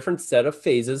have a different set of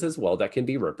phases as well that can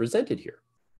be represented here.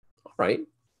 All right,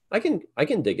 I can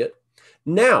dig it.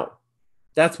 Now,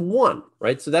 that's one,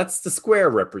 right? So that's the square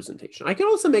representation. I can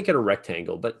also make it a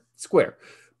rectangle, but square.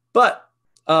 But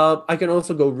I can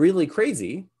also go really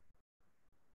crazy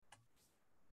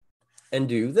and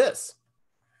do this.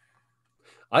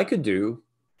 I could do,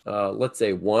 let's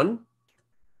say 1,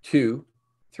 2,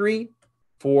 3,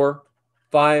 4,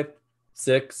 5,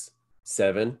 6,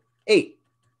 7, 8.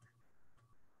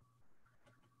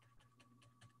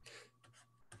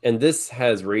 And this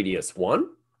has radius 1.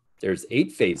 There's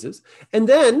 8 phases. And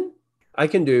then I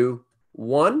can do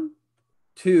 1,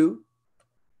 2,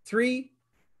 3,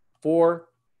 4,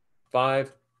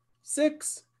 5,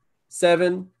 6,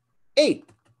 7, 8.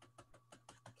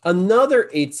 Another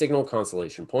 8 signal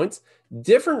constellation points,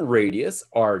 different radius,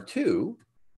 R2,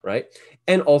 right?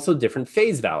 And also different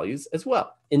phase values as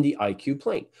well in the IQ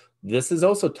plane. This is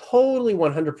also totally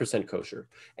 100% kosher,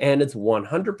 and it's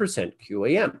 100%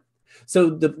 QAM. So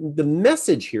the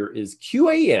message here is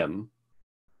QAM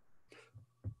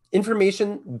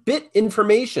information, bit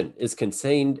information is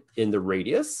contained in the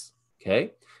radius,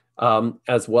 okay,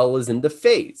 as well as in the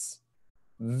phase.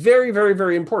 Very, very,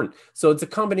 very important. So it's a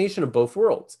combination of both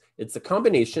worlds. It's a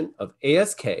combination of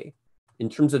ASK in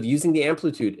terms of using the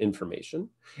amplitude information,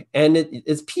 and it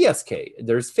is PSK.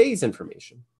 There's phase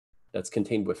information that's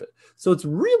contained with it. So it's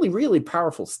really, really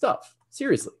powerful stuff.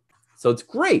 Seriously. So it's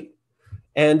great.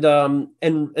 And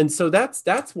so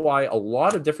that's why a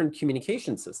lot of different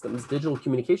communication systems, digital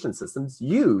communication systems,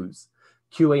 use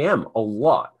QAM a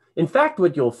lot. In fact,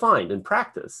 what you'll find in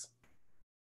practice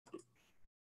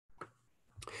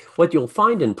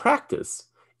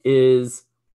is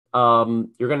you're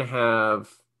going to have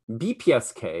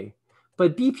BPSK,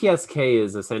 but BPSK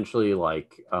is essentially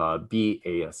like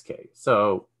BASK.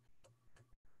 So,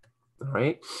 all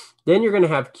right. Then you're going to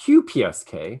have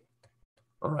QPSK,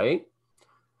 all right.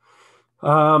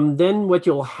 Then what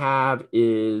you'll have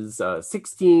is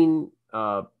 16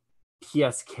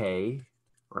 PSK,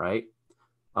 right?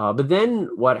 But then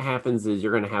what happens is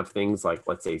you're going to have things like,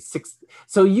 let's say, 6.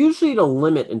 So usually the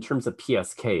limit in terms of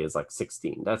PSK is like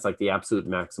 16. That's like the absolute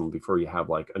maximum before you have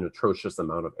like an atrocious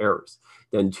amount of errors.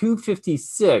 Then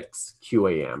 256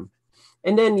 QAM,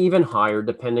 and then even higher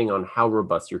depending on how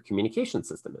robust your communication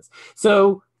system is.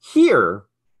 So here,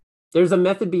 there's a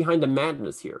method behind the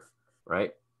madness here,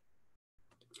 right?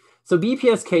 So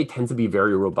BPSK tends to be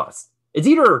very robust. It's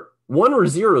either 1 or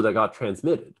 0 that got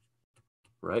transmitted,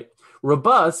 right?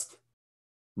 Robust,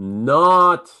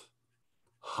 not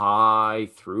high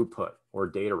throughput or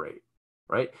data rate,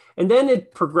 right? And then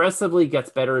it progressively gets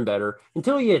better and better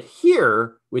until you get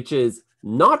here, which is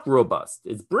not robust.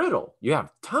 It's brittle. You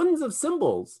have tons of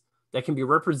symbols that can be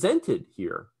represented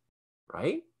here,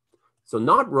 right? So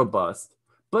not robust,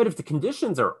 but if the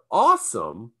conditions are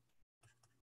awesome,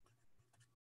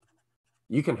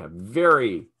 you can have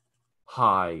very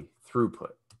high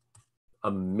throughput.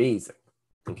 Amazing,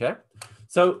 okay?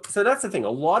 So that's the thing. A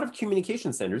lot of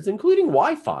communication standards, including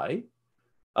Wi-Fi,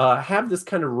 have this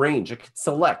kind of range. It could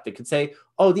select. It could say,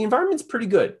 oh, the environment's pretty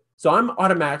good, so I'm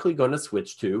automatically going to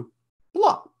switch to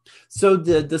blah. So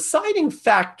the deciding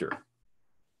factor,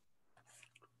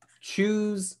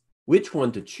 choose which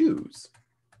one to choose,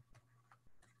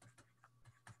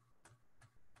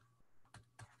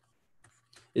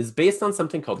 is based on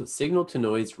something called the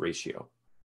signal-to-noise ratio,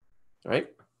 right?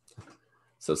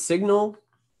 So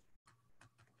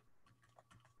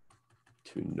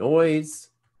signal-to-noise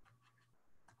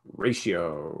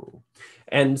ratio.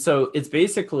 And so it's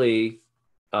basically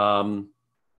like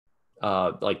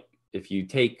if you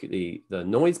take the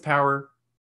noise power,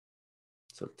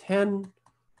 so 10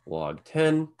 log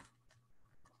 10.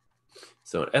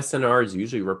 So an SNR is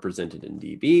usually represented in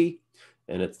dB.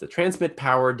 And it's the transmit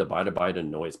power divided by the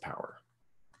noise power,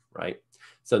 right?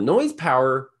 So noise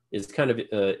power is kind of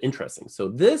interesting. So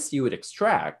this you would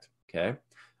extract, okay?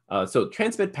 So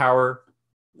transmit power,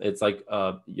 it's like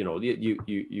you know,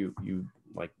 you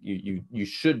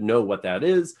should know what that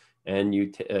is, and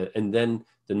and then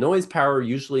the noise power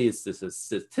usually is the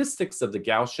statistics of the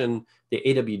Gaussian, the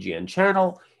AWGN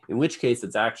channel, in which case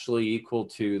it's actually equal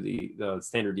to the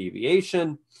standard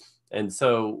deviation. And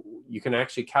so you can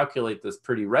actually calculate this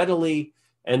pretty readily.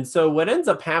 And so what ends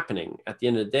up happening at the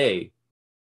end of the day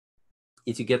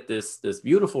is you get this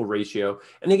beautiful ratio.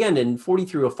 And again, in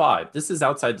 4305, this is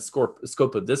outside the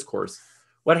scope of this course.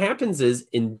 What happens is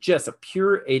in just a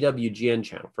pure AWGN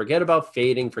channel, forget about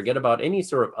fading, forget about any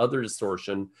sort of other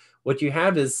distortion. What you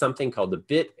have is something called the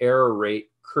bit error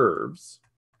rate curves,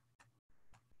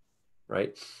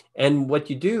 right? And what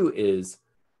you do is,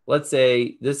 let's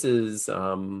say this is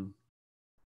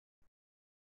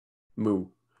mu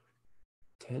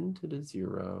 10 to the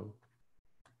 0,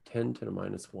 10 to the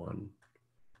minus 1,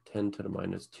 10 to the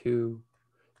minus 2,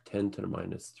 10 to the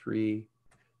minus 3,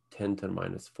 10 to the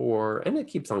minus 4, and it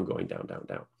keeps on going down, down,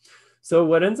 down. So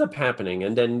what ends up happening,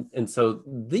 and so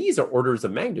these are orders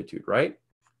of magnitude, right?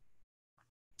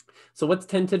 So what's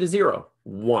 10 to the 0?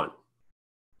 1,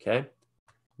 okay?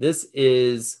 This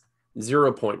is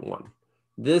 0.1.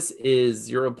 This is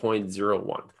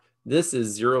 0.01. This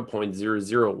is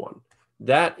 0.001.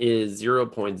 That is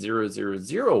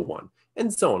 0.0001,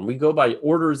 and so on. We go by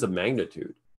orders of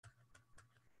magnitude.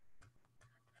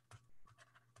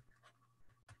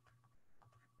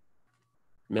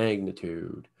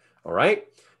 All right.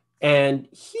 And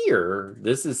here,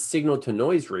 this is signal to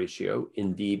noise ratio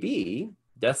in dB,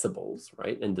 decibels,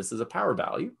 right? And this is a power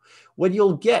value. What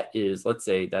you'll get is, let's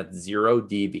say that's 0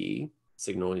 dB,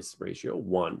 signal noise ratio,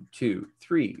 1, 2,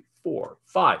 3, 4,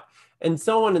 5, and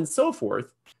so on and so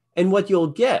forth. And what you'll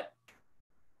get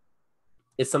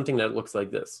is something that looks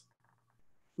like this.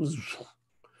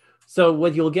 So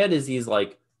what you'll get is these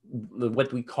like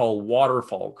what we call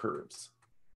waterfall curves.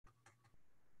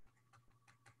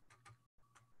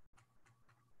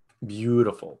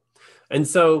 Beautiful. And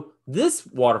so this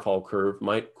waterfall curve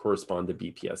might correspond to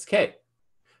BPSK.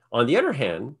 On the other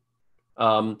hand,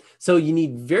 so you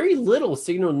need very little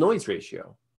signal noise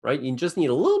ratio, right? You just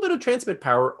need a little bit of transmit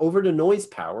power over the noise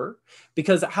power,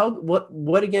 because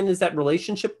what again is that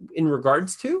relationship in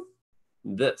regards to?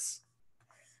 This.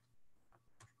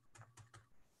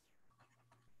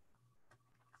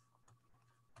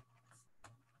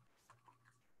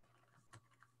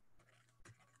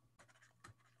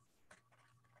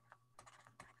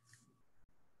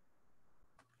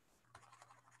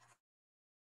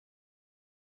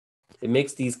 It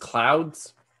makes these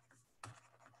clouds.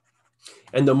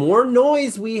 And the more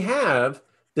noise we have,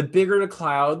 the bigger the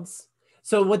clouds.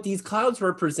 So what these clouds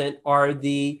represent are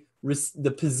the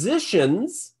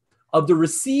positions of the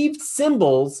received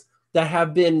symbols that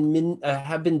have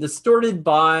been distorted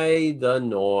by the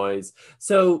noise.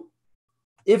 So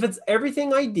if it's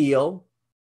everything ideal,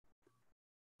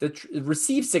 the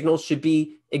received signal should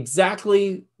be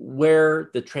exactly where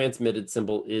the transmitted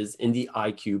symbol is in the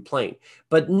IQ plane.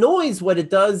 But noise, what it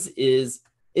does is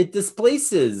it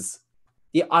displaces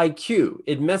the IQ.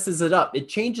 It messes it up. It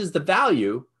changes the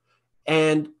value.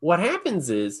 And what happens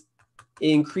is it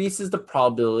increases the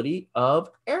probability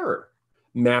of error,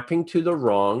 mapping to the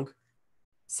wrong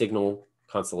signal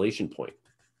constellation point.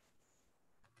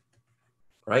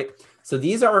 Right? So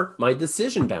these are my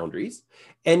decision boundaries.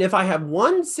 And if I have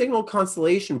one signal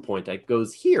constellation point that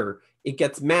goes here, it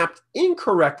gets mapped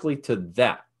incorrectly to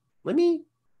that. Let me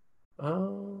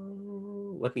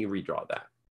redraw that.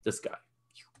 This guy.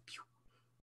 Pew,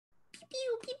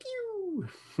 pew, pew,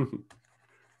 pew.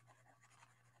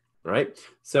 Right?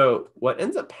 So what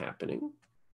ends up happening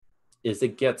is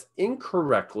it gets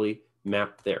incorrectly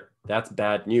mapped there. That's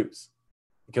bad news,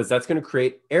 because that's going to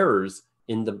create errors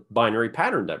in the binary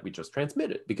pattern that we just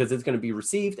transmitted, because it's going to be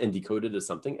received and decoded as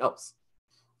something else,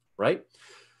 right?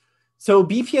 So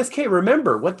BPSK,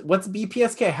 remember, what's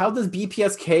BPSK? How does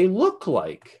BPSK look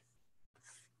like?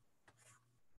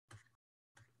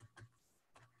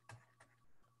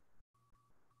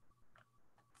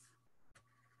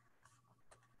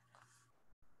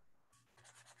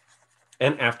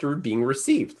 And after being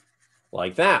received,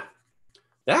 like that.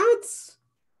 That's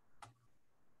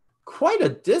quite a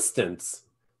distance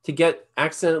to get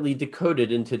accidentally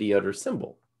decoded into the other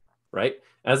symbol, right?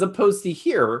 As opposed to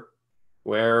here,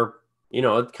 where, you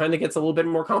know, it kind of gets a little bit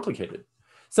more complicated.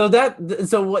 So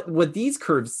what these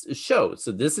curves show,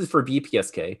 so this is for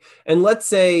BPSK, and let's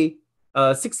say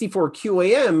 64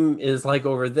 QAM is like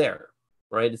over there,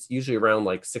 right? It's usually around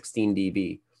like 16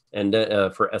 dB. And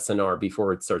for SNR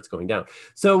before it starts going down.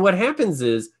 So what happens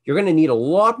is you're going to need a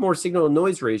lot more signal to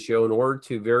noise ratio in order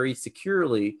to very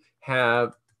securely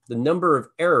have the number of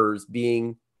errors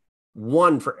being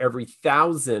 1 for every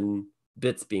 1,000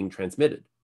 bits being transmitted.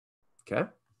 Okay.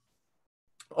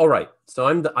 All right.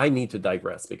 So I need to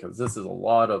digress, because this is a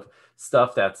lot of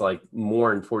stuff that's like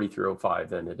more in 4305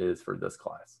 than it is for this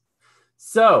class.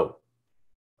 So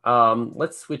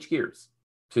let's switch gears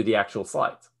to the actual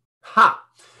slides. Ha!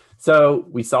 So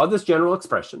we saw this general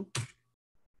expression.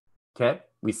 Okay,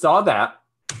 we saw that.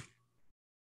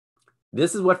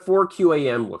 This is what 4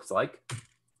 QAM looks like.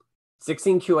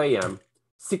 16 QAM,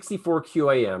 64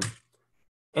 QAM.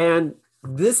 And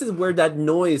this is where that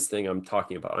noise thing I'm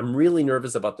talking about. I'm really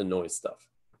nervous about the noise stuff,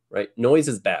 right? Noise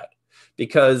is bad,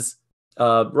 because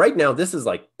right now this is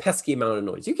like pesky amount of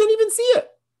noise. You can't even see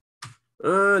it.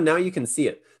 Now you can see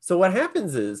it. So what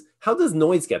happens is, how does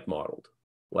noise get modeled?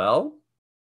 Well,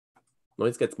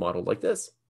 noise gets modeled like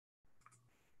this.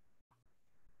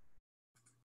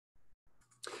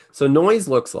 So noise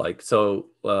looks like, so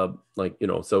like, you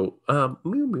know, so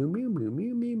mew, mew, mew, mew,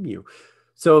 mew, mew, mew.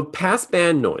 So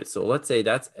passband noise. So let's say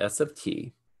that's S of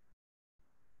t.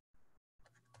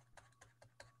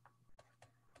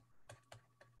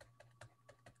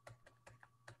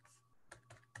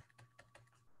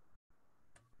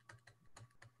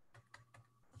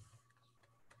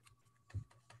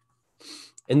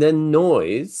 And then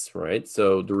noise, right?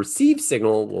 So the received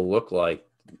signal will look like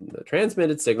the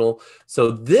transmitted signal. So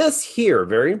this here,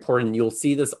 very important, you'll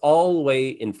see this all the way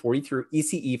in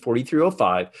ECE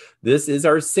 4305. This is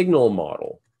our signal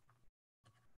model.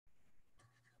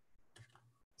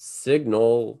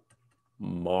 Signal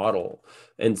model.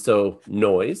 And so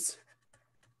noise,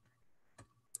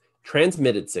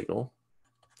 transmitted signal,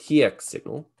 TX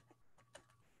signal,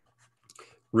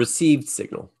 received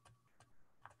signal.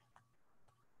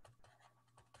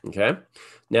 Okay,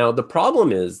 now the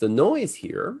problem is the noise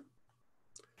here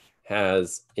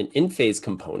has an in-phase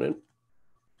component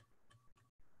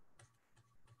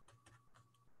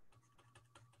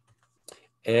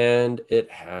and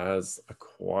it has a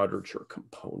quadrature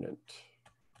component.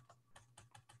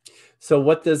 So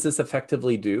what does this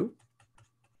effectively do?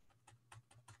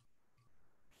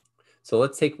 So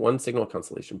let's take one signal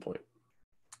constellation point.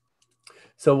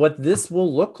 So what this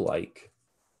will look like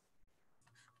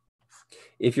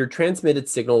if your transmitted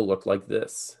signal looked like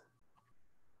this,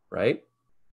 right?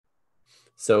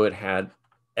 So it had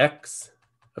x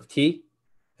of t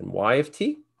and y of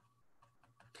t.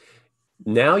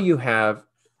 Now you have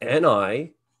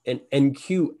ni and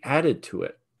nq added to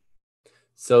it.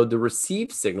 So the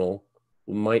received signal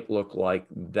might look like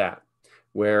that,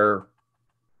 where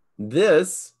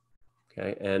this,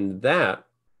 okay, and that,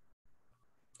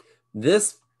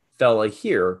 this fella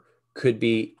here could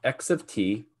be x of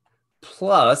t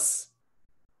plus,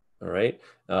 all right,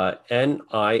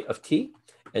 ni of t.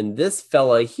 And this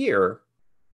fella here,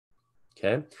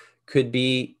 okay, could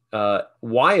be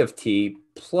y of t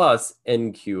plus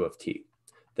nq of t,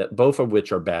 that both of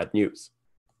which are bad news,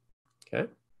 okay?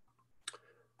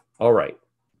 All right.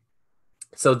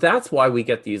 So that's why we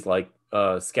get these like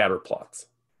scatter plots.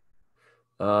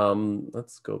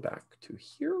 Let's go back to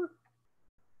here.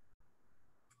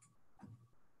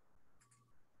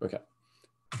 Okay.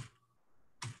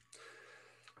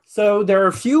 So there are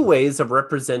a few ways of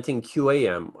representing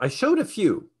QAM. I showed a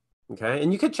few, okay?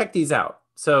 And you can check these out.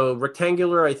 So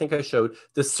rectangular, I think I showed.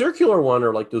 The circular one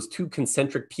are like those two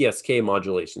concentric PSK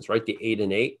modulations, right? The 8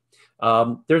 and 8.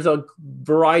 There's a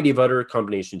variety of other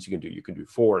combinations you can do. You can do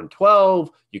 4 and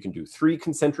 12. You can do 3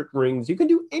 concentric rings. You can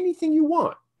do anything you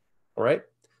want, all right?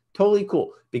 Totally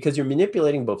cool, because you're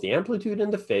manipulating both the amplitude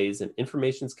and the phase, and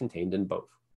information is contained in both.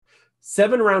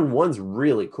 7 round 1's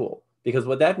really cool, because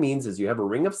what that means is you have a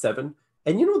ring of 7,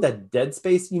 and you know that dead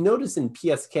space, you notice in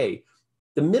PSK,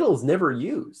 the middle is never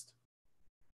used.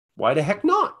 Why the heck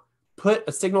not? Put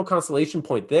a signal constellation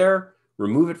point there,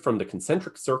 remove it from the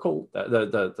concentric circle,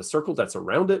 the circle that's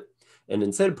around it, and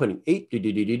instead of putting 8,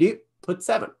 put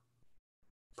 7.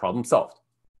 Problem solved.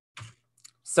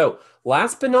 So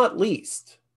last but not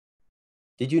least,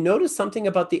 did you notice something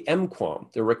about the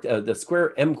MQAM, the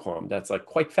square MQAM that's like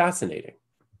quite fascinating?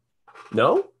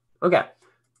 No? Okay,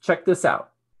 check this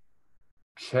out.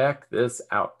 Check this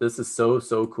out. This is so,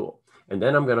 so cool. And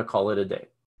then I'm going to call it a day.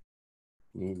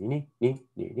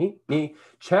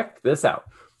 Check this out.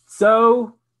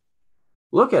 So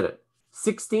look at it.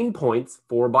 16 points,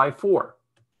 4 by 4.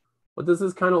 What does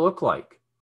this kind of look like?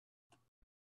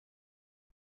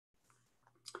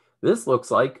 This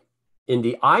looks like in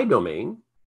the I domain,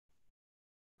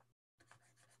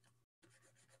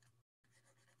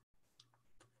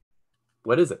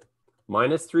 what is it?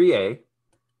 Minus 3a,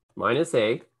 minus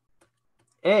a,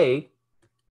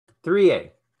 3a.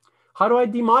 How do I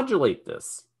demodulate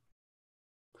this?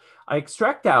 I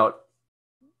extract out,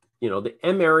 the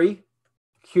M-ary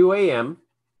QAM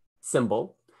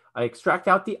symbol. I extract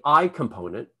out the I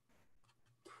component,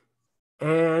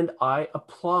 and I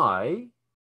apply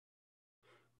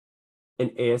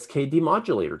an ASK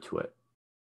demodulator to it.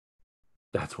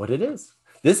 That's what it is.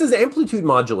 This is amplitude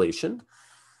modulation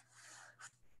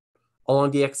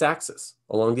along the x-axis,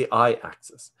 along the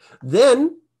I-axis.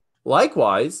 Then,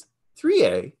 likewise,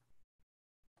 3a,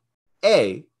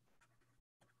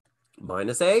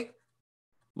 minus a,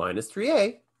 minus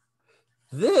 3a.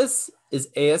 This is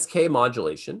ASK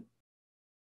modulation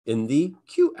in the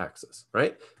q-axis,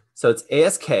 right? So it's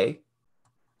ASK,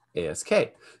 ASK.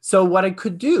 So what I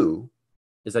could do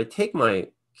is I take my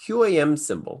QAM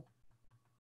symbol,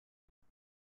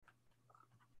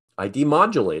 I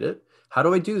demodulate it. How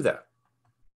do I do that?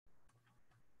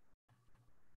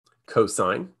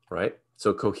 Cosine, right?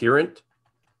 So coherent,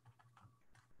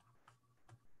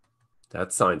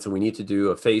 that's sine. So we need to do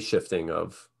a phase shifting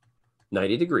of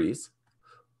 90 degrees.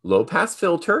 Low pass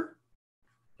filter,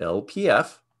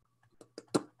 LPF.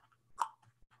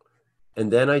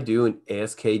 And then I do an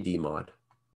ASK demod,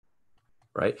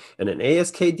 right? And an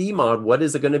ASK demod, what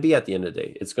is it going to be at the end of the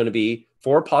day? It's going to be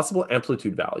 4 possible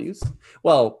amplitude values.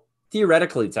 Well,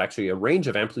 theoretically, it's actually a range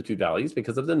of amplitude values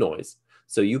because of the noise.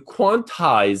 So you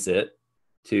quantize it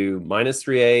to minus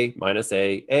 3A, minus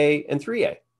A, and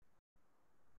 3A.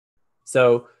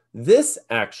 So this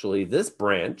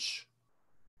branch,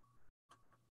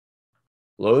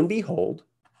 lo and behold,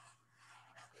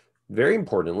 very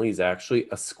importantly, is actually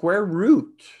a square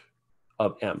root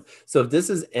of M. So if this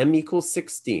is M equals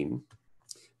 16,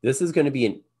 this is going to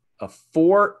be a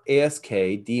 4 ASK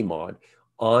D mod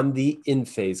on the in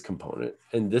phase component.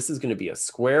 And this is going to be a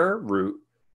square root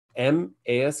M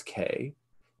ASK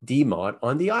D mod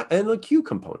on the Q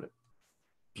component.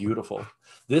 Beautiful.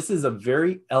 This is a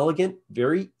very elegant,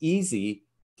 very easy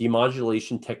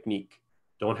demodulation technique.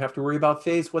 Don't have to worry about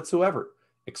phase whatsoever.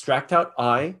 Extract out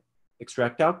I,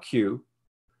 extract out Q,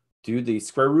 do the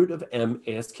square root of M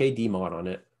ASK D mod on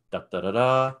it. Da, da, da,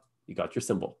 da. You got your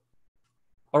symbol.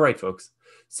 All right, folks.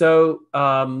 So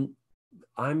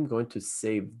I'm going to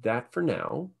save that for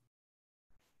now.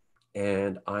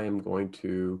 And I am going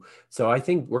to, so I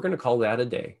think we're going to call that a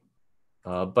day.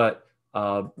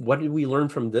 What did we learn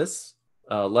from this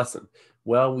lesson?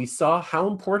 Well, we saw how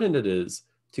important it is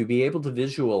to be able to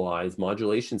visualize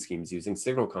modulation schemes using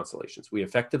signal constellations. We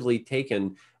effectively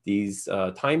taken these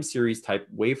time series type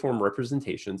waveform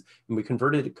representations and we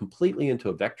converted it completely into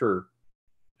a vector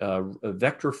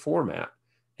format.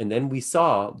 And then we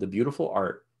saw the beautiful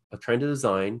art of trying to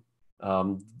design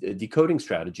decoding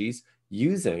strategies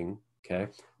using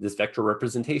this vector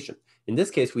representation. In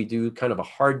this case, we do kind of a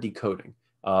hard decoding.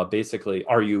 Basically,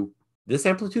 are you this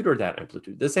amplitude or that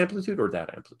amplitude, this amplitude or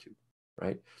that amplitude,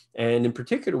 right? And in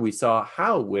particular, we saw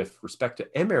how with respect to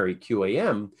M-ary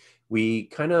QAM, we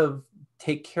kind of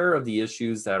take care of the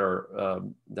issues that are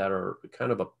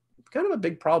kind of a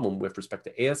big problem with respect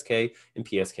to ASK and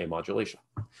PSK modulation.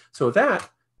 So with that,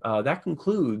 that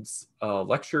concludes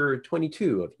lecture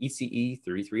 22 of ECE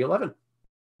 3311.